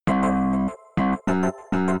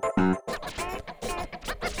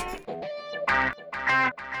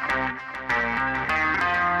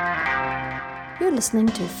You're listening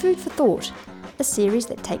to Food for Thought, a series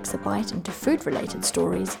that takes a bite into food-related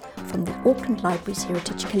stories from the Auckland Library's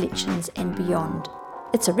heritage collections and beyond.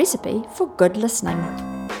 It's a recipe for good listening.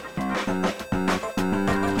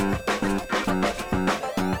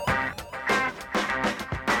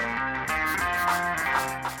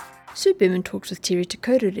 Sue Berman talks with Terry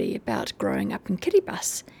Takoriri about growing up in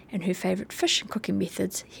Kiribati and her favourite fish and cooking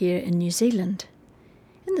methods here in New Zealand.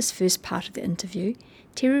 In this first part of the interview,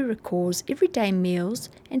 Terry recalls everyday meals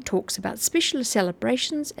and talks about special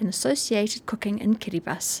celebrations and associated cooking in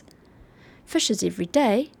Kiribati. Fish is every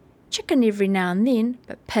day, chicken every now and then,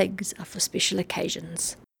 but pigs are for special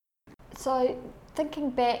occasions. So, thinking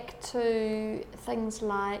back to things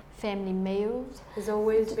like family meals, there's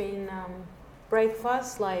always been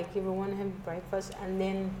breakfast, like everyone have breakfast, and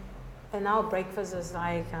then our breakfast is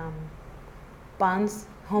like buns,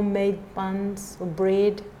 homemade buns or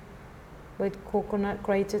bread with coconut,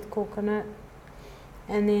 grated coconut,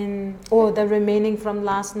 and then the remaining from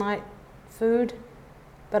last night food.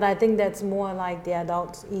 But I think that's more like the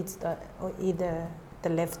adults eat either the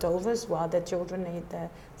leftovers while the children eat the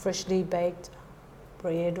freshly baked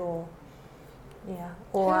bread or.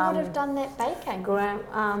 Who would have done that baking?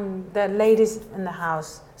 The ladies in the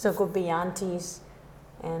house, so it could be aunties,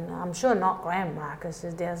 and I'm sure not grandma, because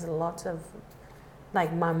there's lots of,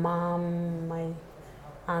 like my mom, my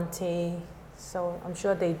auntie, so I'm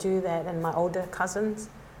sure they do that, and my older cousins,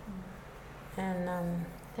 and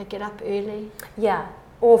they get up early. Yeah,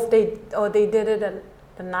 or they did it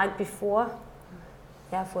the night before,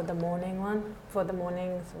 for the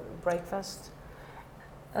morning breakfast.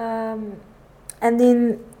 And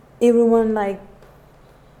then everyone,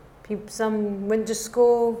 some went to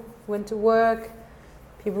school, went to work.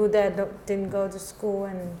 People that didn't go to school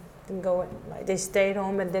and didn't go, they stayed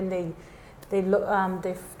home, and then they look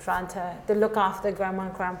after grandma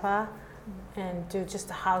and grandpa and do just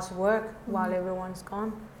the housework while everyone's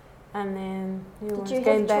gone. And then everyone's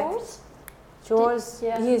getting back. Chores? Chores?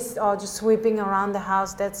 Yes, or just sweeping around the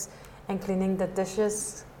house. And cleaning the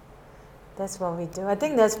dishes. That's what we do. I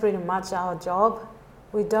think that's pretty much our job.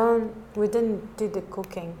 We didn't do the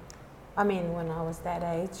cooking. I mean, when I was that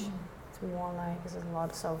age, it's more like there's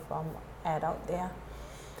lots of adult there.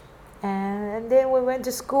 And then we went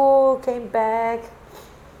to school, came back,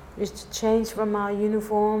 used to change from our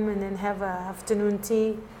uniform and then have an afternoon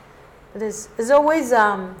tea. But it's always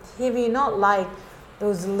heavy, not like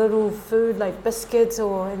those little food like biscuits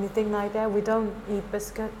or anything like that. We don't eat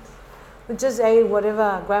biscuits. We just ate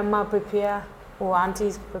whatever grandma prepare or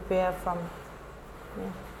aunties prepare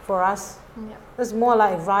for us. Yep. It's more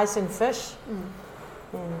like rice and fish.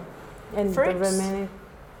 And fruits? The remaining.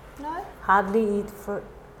 No? Hardly eat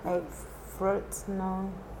fruits,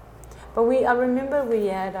 no. But I remember we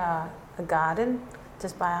had a garden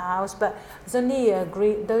just by our house, but it's only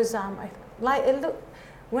those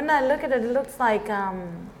when I look at it, it looks like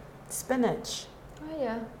spinach. Oh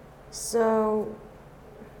yeah. So.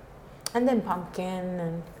 And then pumpkin,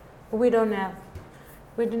 and we didn't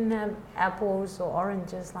have apples or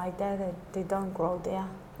oranges like that. They don't grow there.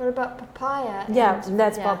 What about papaya?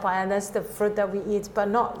 That's papaya. That's the fruit that we eat, but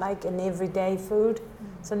not like an everyday food.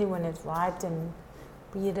 It's only when it's ripe, and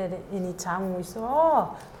we eat it any time.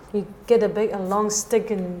 We get a long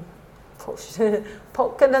stick and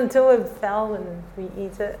poke it until it fell, and we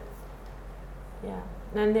eat it. Yeah,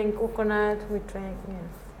 and then coconut we drink. Yeah,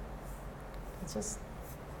 it's just.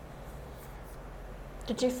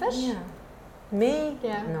 Did you fish? Yeah. Me?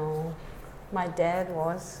 Yeah. No. My dad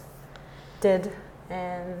did,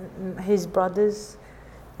 and his brothers.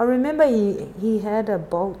 I remember he had a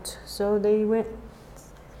boat, so they went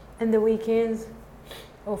in the weekends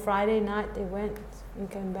or Friday night they went and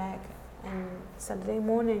came back, and Saturday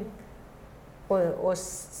morning or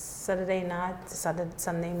Saturday night,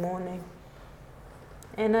 Sunday morning.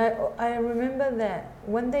 And I remember that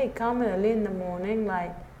when they come early in the morning,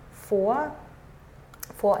 like 4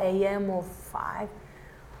 a.m. or 5,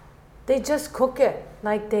 they just cook it.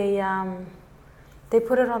 Like they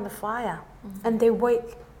put it on the fire, and they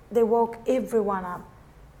woke everyone up,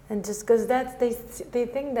 and just because they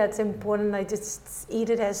think that's important. Like just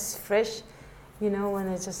eat it as fresh, when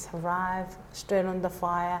it just arrived straight on the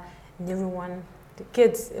fire, and everyone,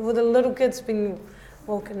 the little kids being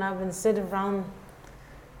woken up and sit around.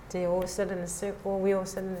 They all sit in a circle. We all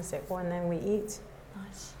sit in a circle, and then we eat.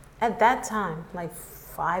 Nice. At that time, like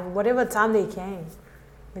 5, whatever time they came,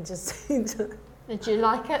 we just. Did you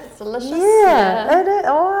like it? It's delicious. Yeah.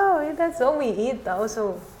 That's all we eat though.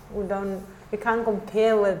 So we can't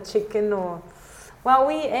compare with chicken or. Well,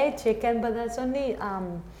 we ate chicken, but that's only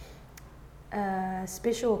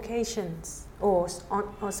special occasions, or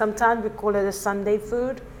sometimes we call it a Sunday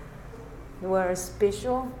food, where it's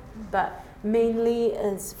special, but mainly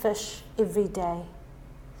it's fish every day.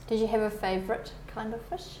 Did you have a favourite kind of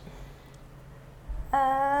fish?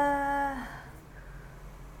 I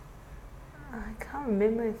can't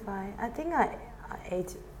remember if I think I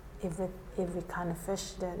ate every kind of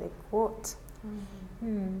fish that they caught.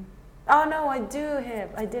 Mm-hmm. Oh no, I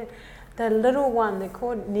did. The little one, they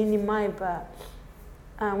called Nini Mai, but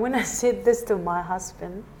when I said this to my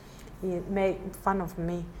husband, he made fun of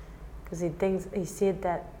me because he said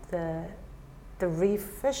that the reef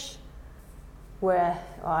fish were,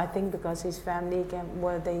 I think because his family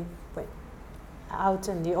went out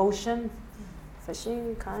in the ocean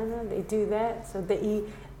fishing, kind of, they do that, so they eat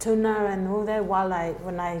tuna and all that.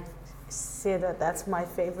 When I said that that's my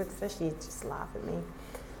favorite fish, he just laughed at me.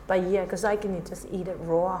 But yeah, because I can just eat it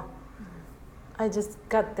raw. I just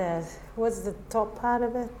got what's the top part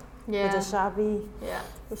of it? Yeah. With the sharpie. Yeah.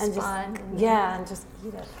 And just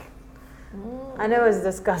eat it. I know it's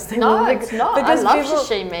disgusting. No, it's not. Because I love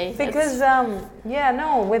sashimi. Because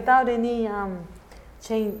without any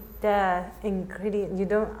the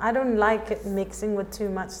ingredient, I don't like it mixing with too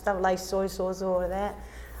much stuff like soy sauce or that.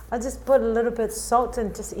 I just put a little bit of salt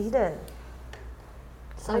and just eat it.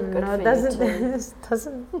 So good for it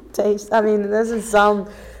doesn't taste. I mean, it doesn't sound.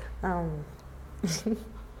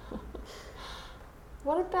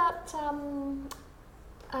 What about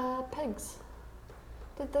pigs?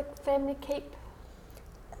 Did the family keep?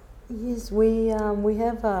 Yes, we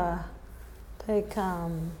have a pig.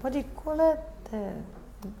 What do you call it? The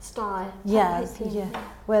sty. Yeah.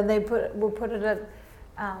 Where we'll put it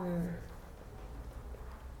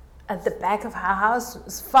at the back of our house.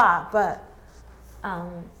 It's far, but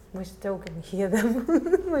we still can hear them.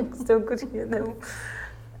 We still could hear them.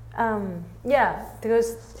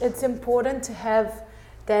 Because it's important to have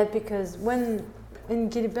that, because when in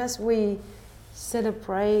Kiribati we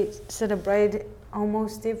celebrate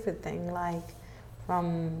almost everything, like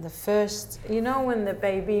from the first, when the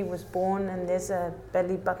baby was born and there's a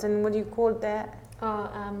belly button, what do you call that?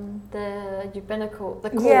 The umbilical, the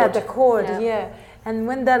cord. Yeah, the cord, yeah. And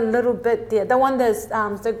when that little bit there, the one that's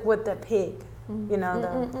stuck with the pig,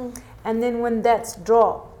 and then when that's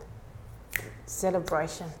dropped,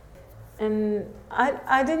 celebration. And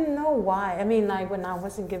I didn't know why. I mean, like when I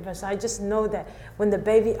was in Kiribati, I just know that when the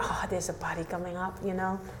baby, there's a party coming up,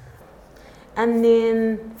 And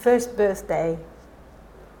then first birthday,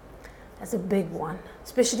 that's a big one,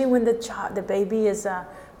 especially when the baby is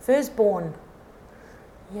firstborn.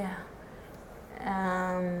 Yeah.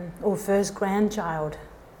 Or first grandchild.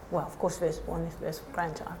 Well, of course, firstborn is first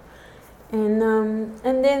grandchild. And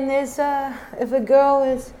then there's if a girl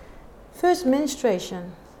is first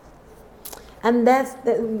menstruation. And that's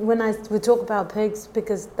when we talk about pigs,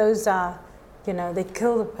 because those are, they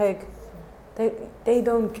kill the pig. They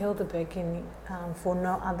don't kill the pig for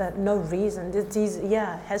no reason. It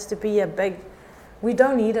has to be a big. We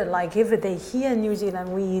don't eat it like every day. Here in New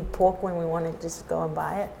Zealand, we eat pork when we want to just go and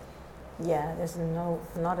buy it. Yeah, there's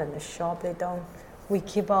not in the shop. They don't. We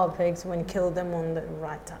keep our pigs and kill them on the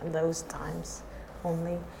right time, those times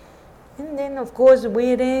only. And then, of course,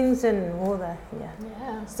 weddings and all that.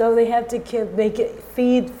 Yeah. So they have to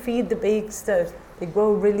feed the pigs so they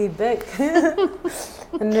grow really big.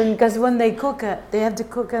 And then, because when they cook it, they have to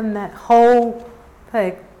cook in that whole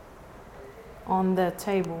pig on the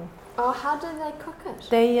table. Oh, how do they cook it?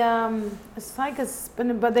 They it's like a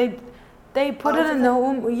spinner, but they put it in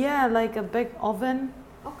like a big oven.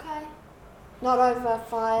 Okay. Not over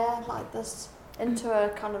fire like this, into a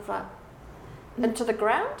kind of like. Into the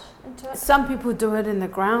ground? Some people do it in the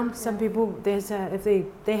ground. Some people, if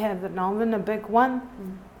they have an oven, a big one,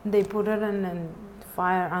 they put it in and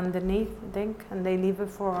fire underneath, I think, and they leave it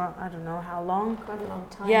for I don't know how long. Quite a long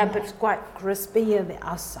time. Yeah, but it's quite crispy on the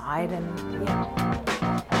outside and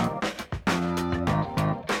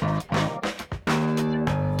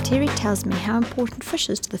Terry tells me how important fish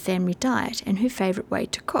is to the family diet and her favourite way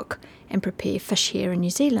to cook and prepare fish here in New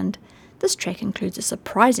Zealand. This track includes a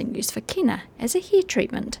surprising use for kina as a hair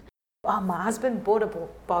treatment. My husband bought a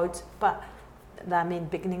boat, but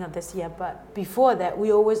beginning of this year. But before that, we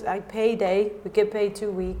get paid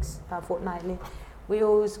 2 weeks, fortnightly. We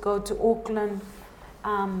always go to Auckland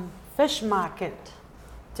fish market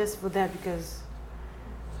just for that, because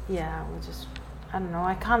I don't know,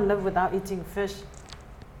 I can't live without eating fish.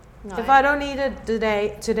 No. If I don't eat it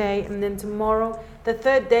today, and then tomorrow, the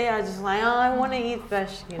third day, I just I want to eat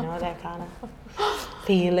fish, that kind of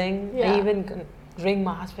feeling. Yeah. I even ring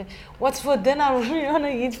my husband, what's for dinner? I really want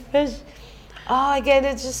to eat fish. I get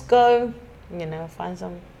it, just go, find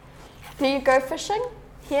some Do you go fishing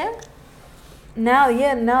here? Now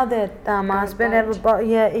that my husband have a boat.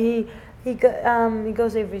 boat, he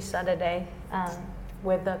goes every Saturday,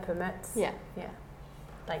 weather permits. Yeah.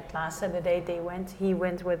 Like last Saturday he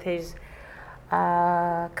went with his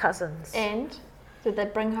cousins. And did they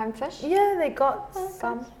bring home fish? Yeah, they got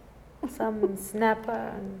Oh, some snapper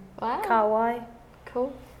and Wow. kawai.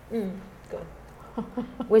 Cool. Good.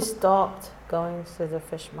 We stopped going to the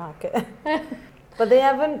fish market. But they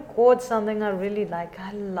haven't caught something I really like.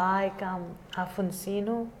 I like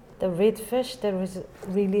alfonsino, the red fish that was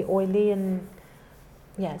really oily and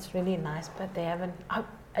it's really nice. But they haven't.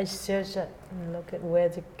 I searched it and look at where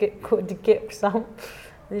to get some.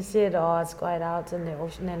 They said, it's quite out in the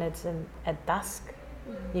ocean and it's at dusk.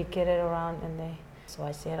 You get it around and they. So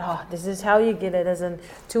I said, this is how you get it, as in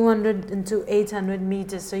 200 into 800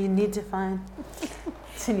 meters. So you need to find.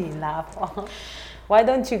 And he laughed. Why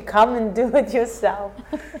don't you come and do it yourself?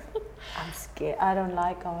 I'm scared. I don't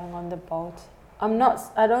like going on the boat. I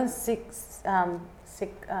don't sick.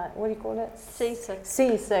 What do you call it? Seasick.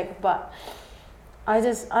 Seasick, but I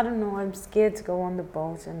don't know. I'm scared to go on the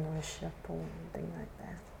boat and on a ship or anything like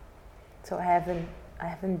that. So I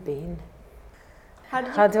haven't been.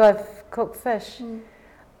 How do I cook fish?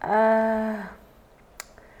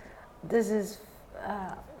 This is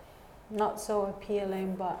not so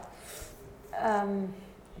appealing, but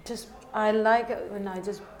I like it when I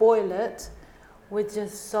just boil it with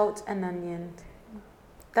just salt and onion.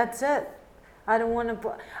 That's it. I don't want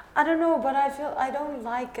to. I don't know, but I don't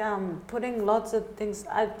like putting lots of things.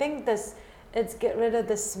 I think it's get rid of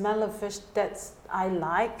the smell of fish that I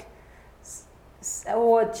like,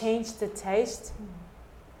 or change the taste,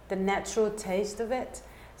 the natural taste of it.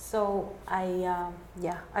 So I'd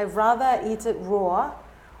rather eat it raw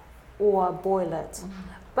or boil it.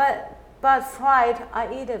 But fried, I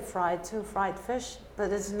eat it fried too, fried fish,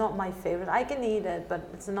 but it's not my favorite. I can eat it, but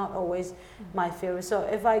it's not always my favorite. So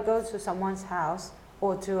if I go to someone's house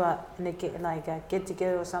or to a get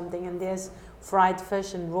together or something, and there's fried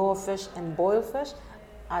fish and raw fish and boiled fish,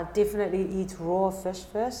 I'll definitely eat raw fish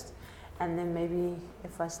first, and then maybe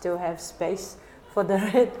if I still have space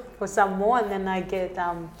for some more, and then I get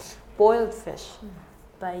boiled fish.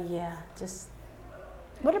 But just.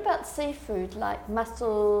 What about seafood, like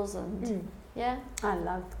mussels and yeah? I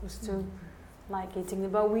love those too. Like eating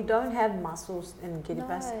them, but we don't have mussels in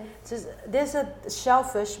Kiribati. No. There's a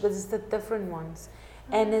shellfish, but it's the different ones,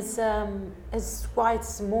 and it's quite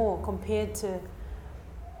small compared to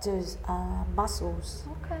mussels.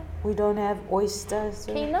 Okay. We don't have oysters.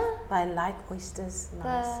 Kina? I like oysters.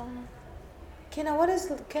 Nice. Kina, what is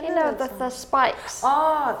kina? Kina with the spikes.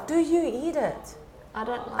 Do you eat it? I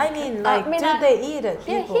don't like it. Do they eat it?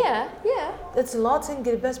 People? Yeah. It's lots in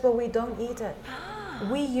Kiribati, but we don't eat it.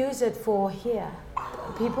 We use it for here.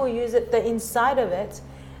 People use it, the inside of it,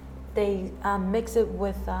 they mix it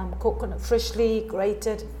with coconut, freshly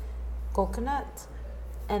grated coconut,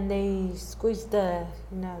 and they squeeze the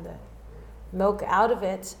milk out of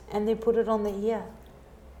it, and they put it on the ear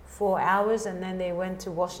for hours, and then they went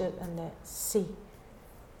to wash it in the sea.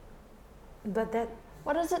 But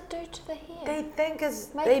what does it do to the hair? They think it's.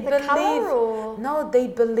 They believe. No, they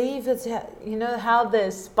believe it's. How the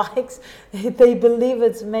spikes. They believe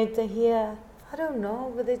it's make the hair. I don't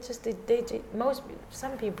know, but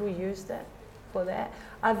some people use that for that.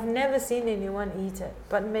 I've never seen anyone eat it,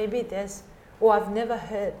 but maybe I've never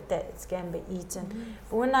heard that it can be eaten.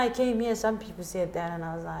 But when I came here, some people said that, and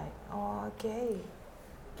I was like, okay.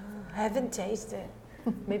 I haven't tasted it.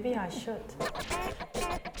 Maybe I should.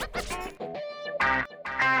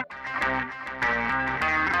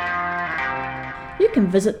 You can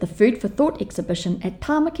visit the Food for Thought exhibition at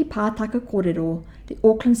Tāmaki Pātaka Kōrero, the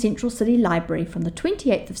Auckland Central City Library, from the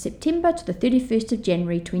 28th of September to the 31st of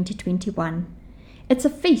January 2021. It's a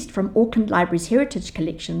feast from Auckland Library's heritage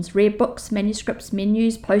collections, rare books, manuscripts,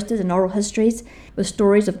 menus, posters and oral histories, with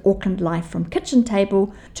stories of Auckland life from kitchen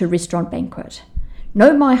table to restaurant banquet.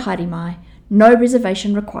 No mai haere mai, no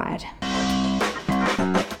reservation required.